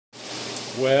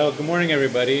Well, good morning,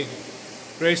 everybody.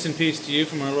 Grace and peace to you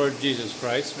from our Lord Jesus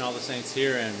Christ and all the saints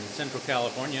here in Central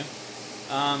California.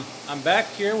 I'm back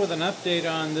here with an update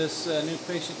on this new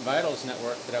Patient Vitals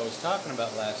network that I was talking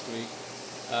about last week.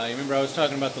 You remember I was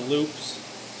talking about the loops,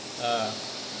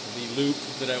 the loop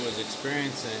that I was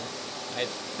experiencing. I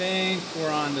think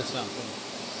we're on to something.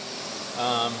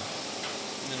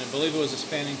 And I believe it was a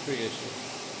spanning tree issue.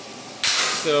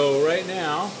 So right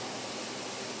now,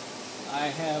 I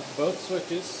have both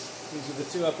switches. These are the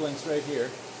two uplinks right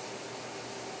here.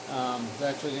 They're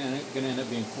actually going to end up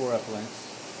being 4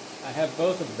 uplinks. I have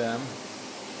both of them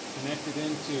connected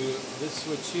into this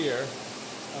switch here,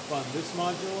 up on this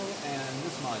module and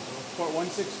this module, port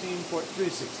 116, port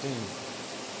 316.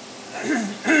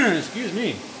 Excuse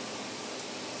me.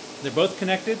 They're both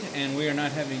connected, and we are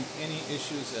not having any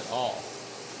issues at all.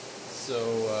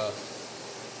 So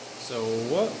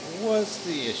what was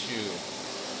the issue?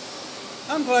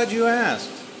 I'm glad you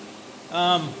asked.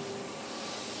 So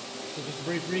just a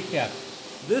brief recap.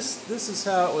 This is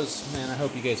how it was. Man, I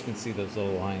hope you guys can see those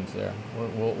little lines there.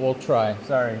 We'll try.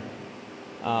 Sorry.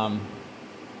 I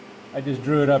just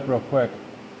drew it up real quick.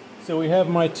 So we have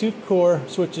my 2 core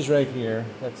switches right here.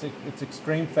 It's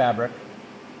extreme fabric,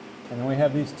 and then we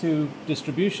have these 2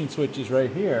 distribution switches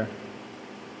right here.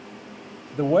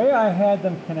 The way I had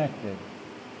them connected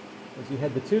was you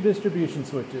had the 2 distribution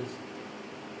switches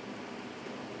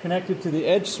connected to the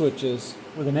edge switches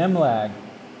with an M lag.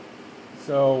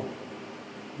 So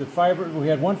the fiber, we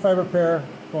had 1 fiber pair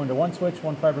going to one switch,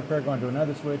 1 fiber pair going to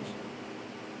another switch.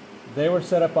 They were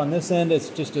set up on this end as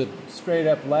just a straight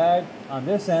up lag. On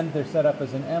this end, they're set up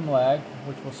as an M lag,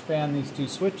 which will span these 2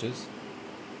 switches.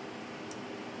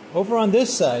 Over on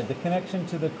this side, the connection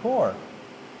to the core,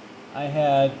 I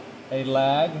had a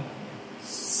lag,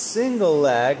 single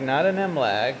lag, not an M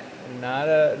lag, not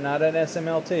an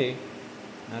SMLT.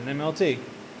 Not an MLT.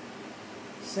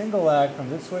 Single lag from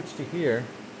this switch to here,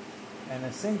 and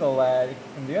a single lag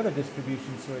from the other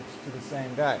distribution switch to the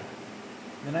same guy.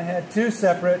 Then I had 2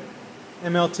 separate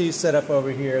MLTs set up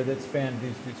over here that spanned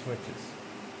these 2 switches.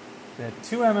 So I had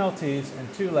 2 MLTs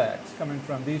and 2 lags coming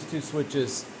from these 2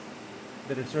 switches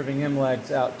that are serving M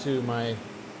lags out to my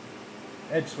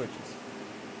edge switches.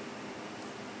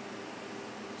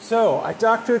 So I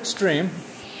talked to Extreme.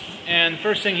 And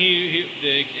first thing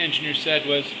the engineer said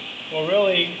was, well,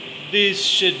 really, these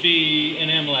should be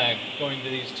an M lag going to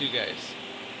these 2 guys.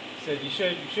 He said you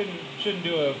shouldn't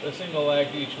do a single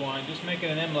lag to each one. Just make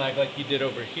it an M lag like you did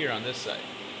over here on this side.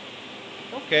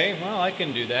 Okay, well, I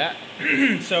can do that.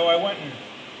 So I went and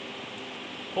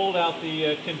pulled out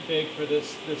the config for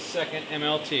this second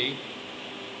MLT,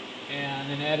 and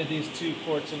then added these 2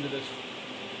 ports into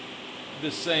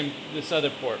this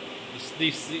other port.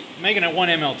 Making it 1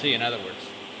 MLT, in other words.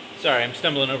 Sorry, I'm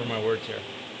stumbling over my words here.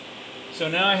 So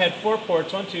now I had 4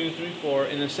 ports, 1, 2, 3, 4,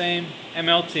 in the same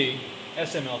MLT,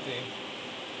 SMLT.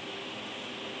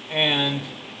 And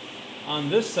on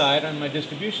this side, on my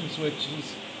distribution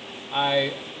switches,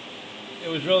 it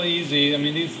was really easy. I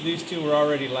mean, these 2 were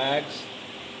already lags.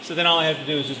 So then all I have to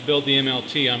do is just build the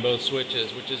MLT on both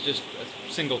switches, which is just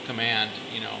a single command,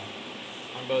 you know,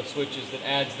 on both switches that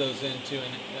adds those into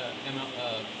an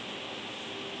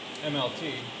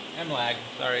MLT, MLAG,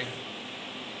 sorry,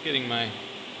 getting my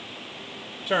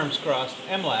terms crossed,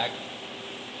 MLAG.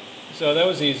 So that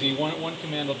was easy, one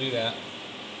command will do that.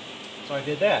 So I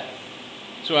did that.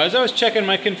 So as I was checking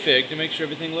my config to make sure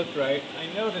everything looked right, I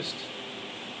noticed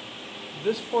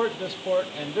this port,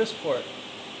 and this port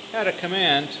had a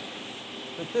command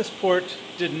that this port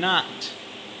did not.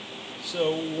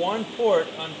 So one port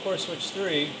on core switch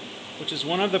 3, which is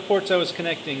one of the ports I was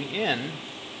connecting in,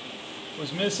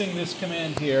 was missing this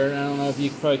command here. And I don't know if you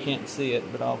probably can't see it,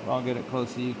 but I'll get it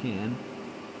close so you can.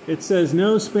 It says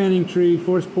no spanning tree,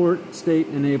 force port state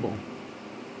enable.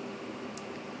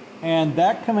 And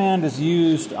that command is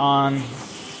used on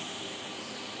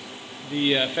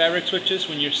the fabric switches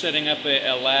when you're setting up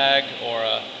a lag or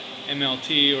a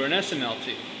MLT or an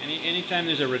SMLT. Anytime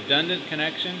there's a redundant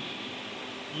connection,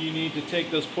 you need to take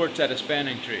those ports out of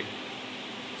spanning tree.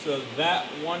 So that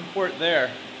one port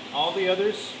there, all the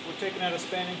others were taken out of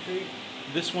spanning tree.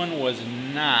 This one was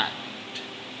not.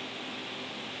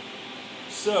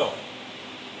 So,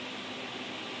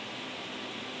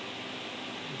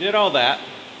 did all that.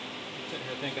 I'm sitting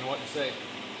here thinking what to say.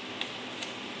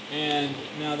 And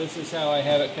now this is how I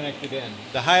have it connected in.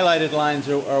 The highlighted lines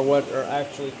are what are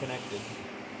actually connected.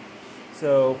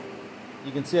 So,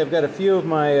 you can see I've got a few of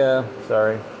my,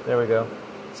 sorry, there we go.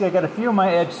 See, I've got a few of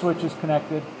my edge switches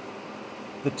connected.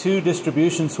 The 2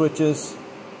 distribution switches,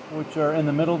 which are in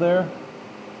the middle there,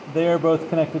 they are both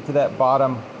connected to that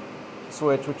bottom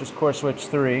switch, which is core switch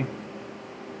 3.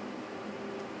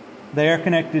 They are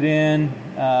connected in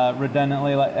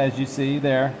redundantly, as you see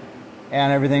there,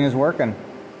 and everything is working.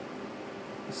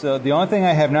 So the only thing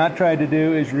I have not tried to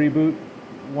do is reboot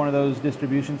one of those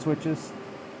distribution switches.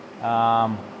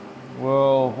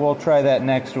 We'll try that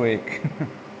next week.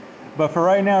 But for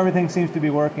right now, everything seems to be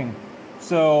working.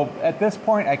 So at this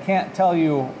point, I can't tell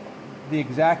you the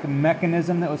exact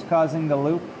mechanism that was causing the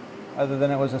loop, other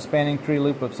than it was a spanning tree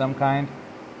loop of some kind.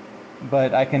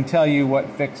 But I can tell you what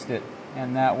fixed it,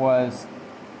 and that was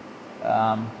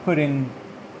putting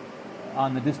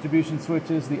on the distribution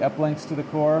switches the uplinks to the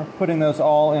core, putting those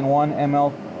all in one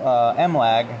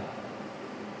MLAG,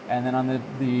 and then on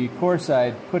the core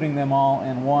side, putting them all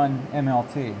in one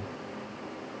MLT.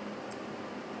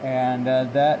 And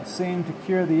that seemed to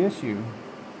cure the issue.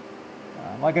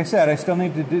 Like I said, I still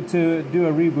need to do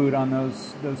a reboot on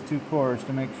those two cores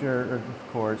to make sure, or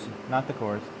cores, not the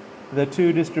cores, the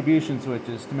two distribution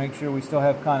switches to make sure we still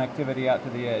have connectivity out to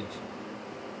the edge.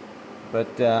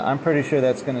 But I'm pretty sure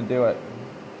that's going to do it.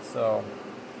 So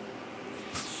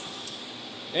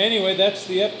anyway, that's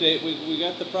the update. We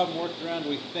got the problem worked around,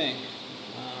 we think.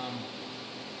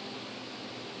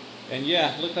 And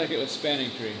yeah, it looked like it was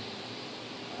spanning tree.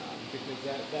 Because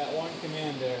that one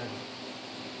command there,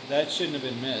 that shouldn't have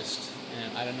been missed.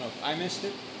 And I don't know if I missed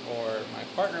it, or my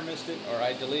partner missed it, or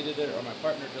I deleted it, or my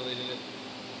partner deleted it,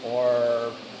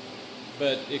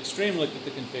 but Extreme looked at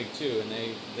the config too, and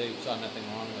they saw nothing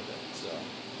wrong with it. So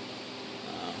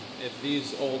if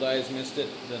these old eyes missed it,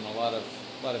 then a lot of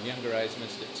younger eyes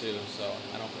missed it too. So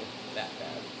I don't feel that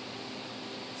bad.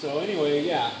 So anyway,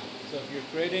 yeah. So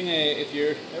if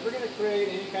you're ever going to create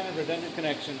any kind of redundant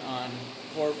connection on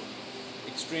Core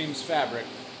Extreme's fabric,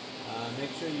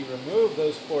 make sure you remove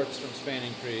those ports from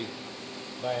spanning tree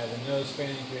via the no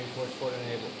spanning tree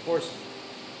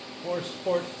force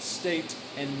port state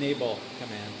enable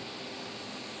command.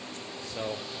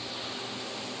 So,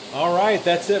 all right,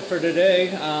 that's it for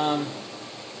today. I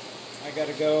got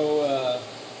to go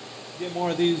get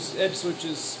more of these edge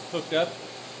switches hooked up.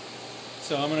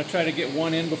 So I'm going to try to get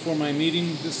one in before my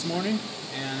meeting this morning,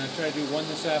 and I'll try to do one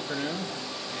this afternoon,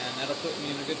 and that'll put me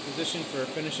in a good position for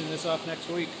finishing this off next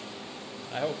week,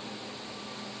 I hope.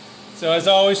 So as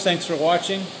always, thanks for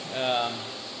watching.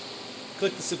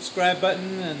 Click the subscribe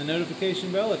button and the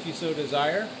notification bell if you so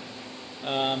desire.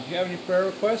 If you have any prayer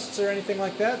requests or anything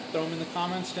like that, throw them in the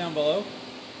comments down below.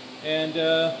 And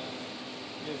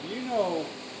if you know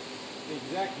the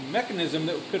exact mechanism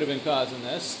that could have been causing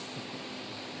this,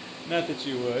 not that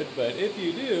you would, but if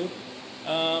you do,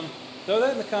 throw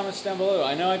that in the comments down below.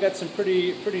 I know I got some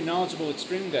pretty knowledgeable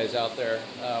Extreme guys out there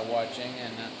watching,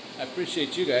 and I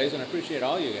appreciate you guys, and I appreciate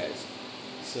all you guys.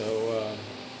 So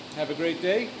have a great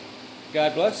day,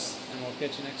 God bless, and we'll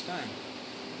catch you next time.